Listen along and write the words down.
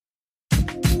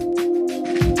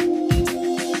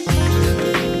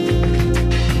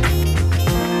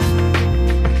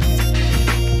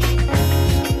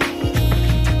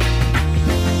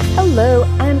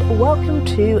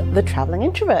welcome to The Traveling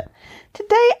Introvert.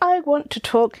 Today I want to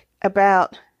talk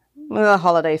about the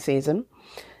holiday season.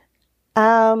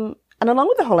 And along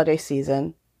with the holiday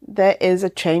season, there is a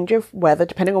change of weather.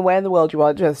 Depending on where in the world you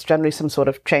are, there's generally some sort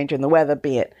of change in the weather,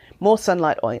 be it more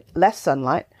sunlight or less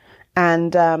sunlight.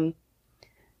 And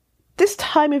this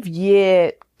time of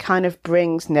year kind of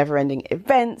brings never-ending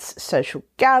events, social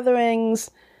gatherings,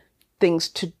 things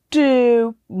to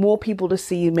do, more people to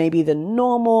see maybe than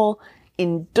normal,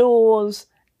 indoors.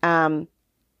 And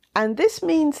this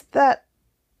means that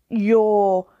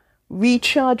your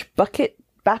recharge bucket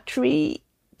battery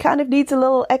kind of needs a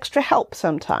little extra help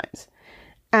sometimes.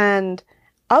 And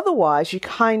otherwise you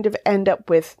kind of end up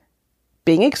with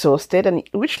being exhausted, and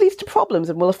which leads to problems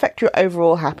and will affect your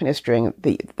overall happiness during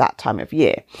that time of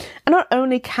year. And not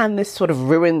only can this sort of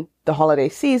ruin the holiday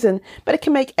season, but it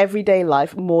can make everyday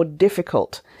life more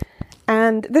difficult.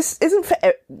 And this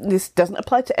doesn't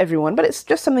apply to everyone, but it's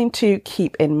just something to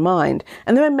keep in mind.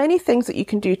 And there are many things that you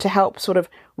can do to help sort of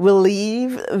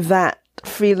relieve that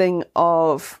feeling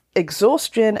of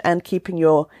exhaustion and keeping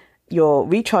your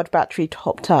recharge battery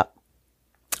topped up.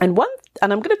 And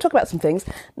I'm going to talk about some things.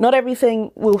 Not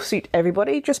everything will suit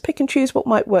everybody. Just pick and choose what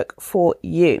might work for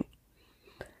you.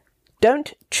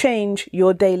 Don't change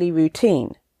your daily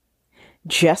routine.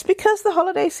 Just because the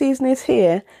holiday season is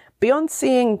here, beyond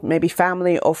seeing maybe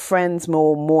family or friends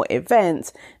more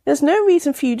events, there's no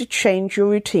reason for you to change your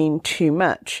routine too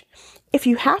much. If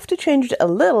you have to change it a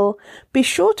little, be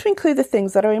sure to include the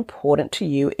things that are important to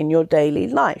you in your daily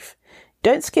life.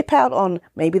 Don't skip out on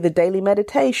maybe the daily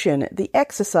meditation, the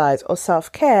exercise, or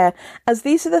self-care, as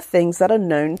these are the things that are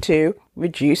known to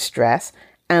reduce stress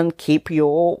and keep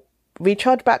your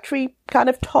recharge battery kind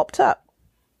of topped up.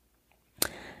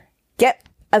 Get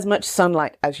as much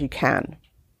sunlight as you can.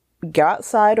 Go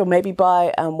outside or maybe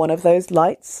buy one of those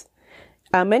lights.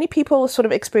 Many people sort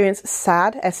of experience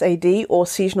SAD or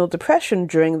seasonal depression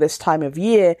during this time of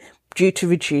year due to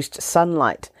reduced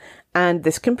sunlight. And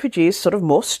this can produce sort of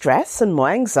more stress and more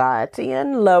anxiety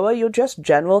and lower your just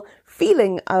general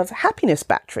feeling of happiness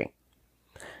battery.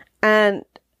 And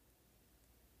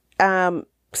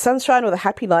sunshine or the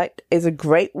happy light is a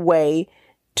great way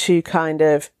to kind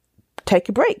of take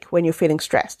a break when you're feeling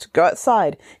stressed. Go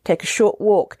outside, take a short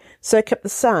walk, soak up the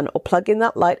sun, or plug in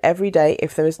that light every day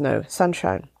if there is no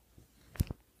sunshine.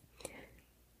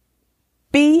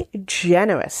 Be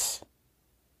generous.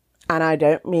 And I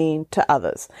don't mean to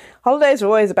others. Holidays are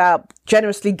always about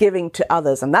generously giving to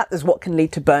others, and that is what can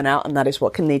lead to burnout, and that is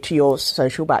what can lead to your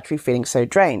social battery feeling so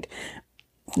drained.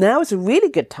 Now is a really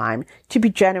good time to be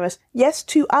generous, yes,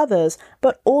 to others,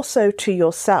 but also to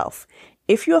yourself.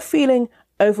 If you're feeling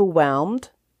overwhelmed,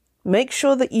 make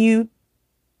sure that you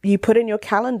put in your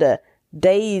calendar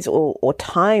days or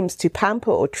times to pamper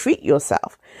or treat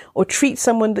yourself, or treat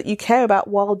someone that you care about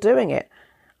while doing it.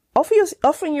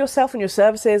 Offering yourself and your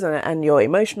services and your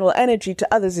emotional energy to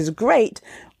others is great,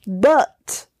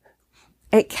 but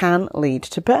it can lead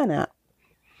to burnout.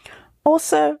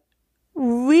 Also,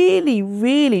 really,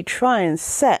 really try and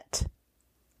set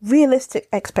realistic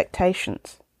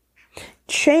expectations.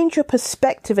 Change your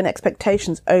perspective and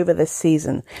expectations over this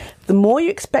season. The more you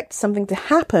expect something to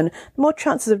happen, the more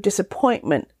chances of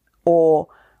disappointment or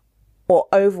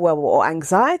overwhelm or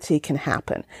anxiety can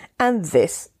happen. And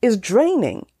this is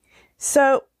draining.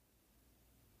 So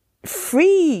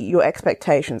free your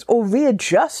expectations or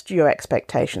readjust your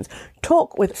expectations.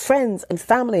 Talk with friends and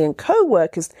family and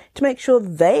co-workers to make sure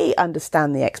they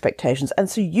understand the expectations, and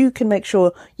so you can make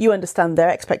sure you understand their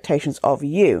expectations of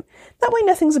you. That way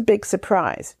nothing's a big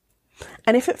surprise.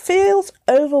 And if it feels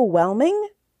overwhelming,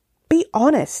 be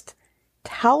honest.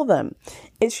 Tell them.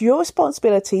 It's your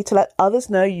responsibility to let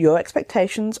others know your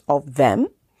expectations of them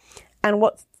and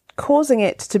what's causing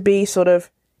it to be sort of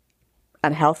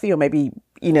unhealthy, or maybe,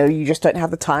 you just don't have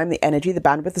the time, the energy, the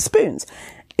bandwidth, the spoons.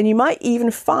 And you might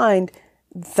even find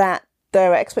that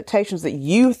there are expectations that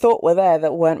you thought were there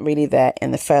that weren't really there in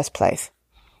the first place.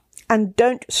 And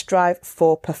don't strive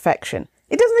for perfection.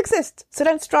 It doesn't exist, so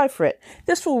don't strive for it.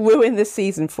 This will ruin this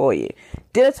season for you.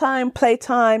 Dinner time,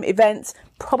 playtime, events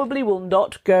probably will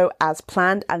not go as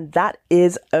planned, and that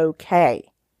is okay.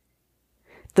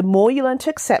 The more you learn to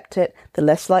accept it, the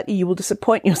less likely you will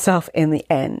disappoint yourself in the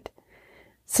end.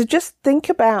 So just think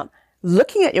about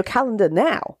looking at your calendar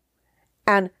now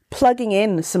and plugging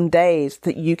in some days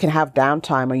that you can have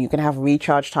downtime or you can have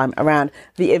recharge time around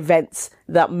the events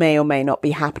that may or may not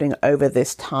be happening over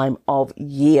this time of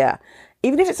year.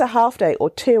 Even if it's a half day or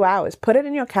 2 hours, put it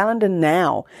in your calendar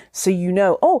now so you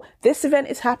know, oh, this event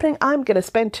is happening. I'm going to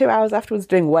spend 2 hours afterwards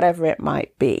doing whatever it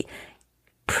might be.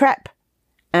 Prep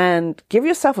and give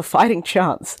yourself a fighting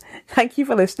chance. Thank you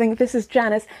for listening. This is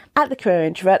Janice at The Career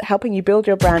Introvert, helping you build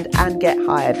your brand and get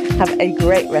hired. Have a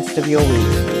great rest of your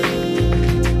week.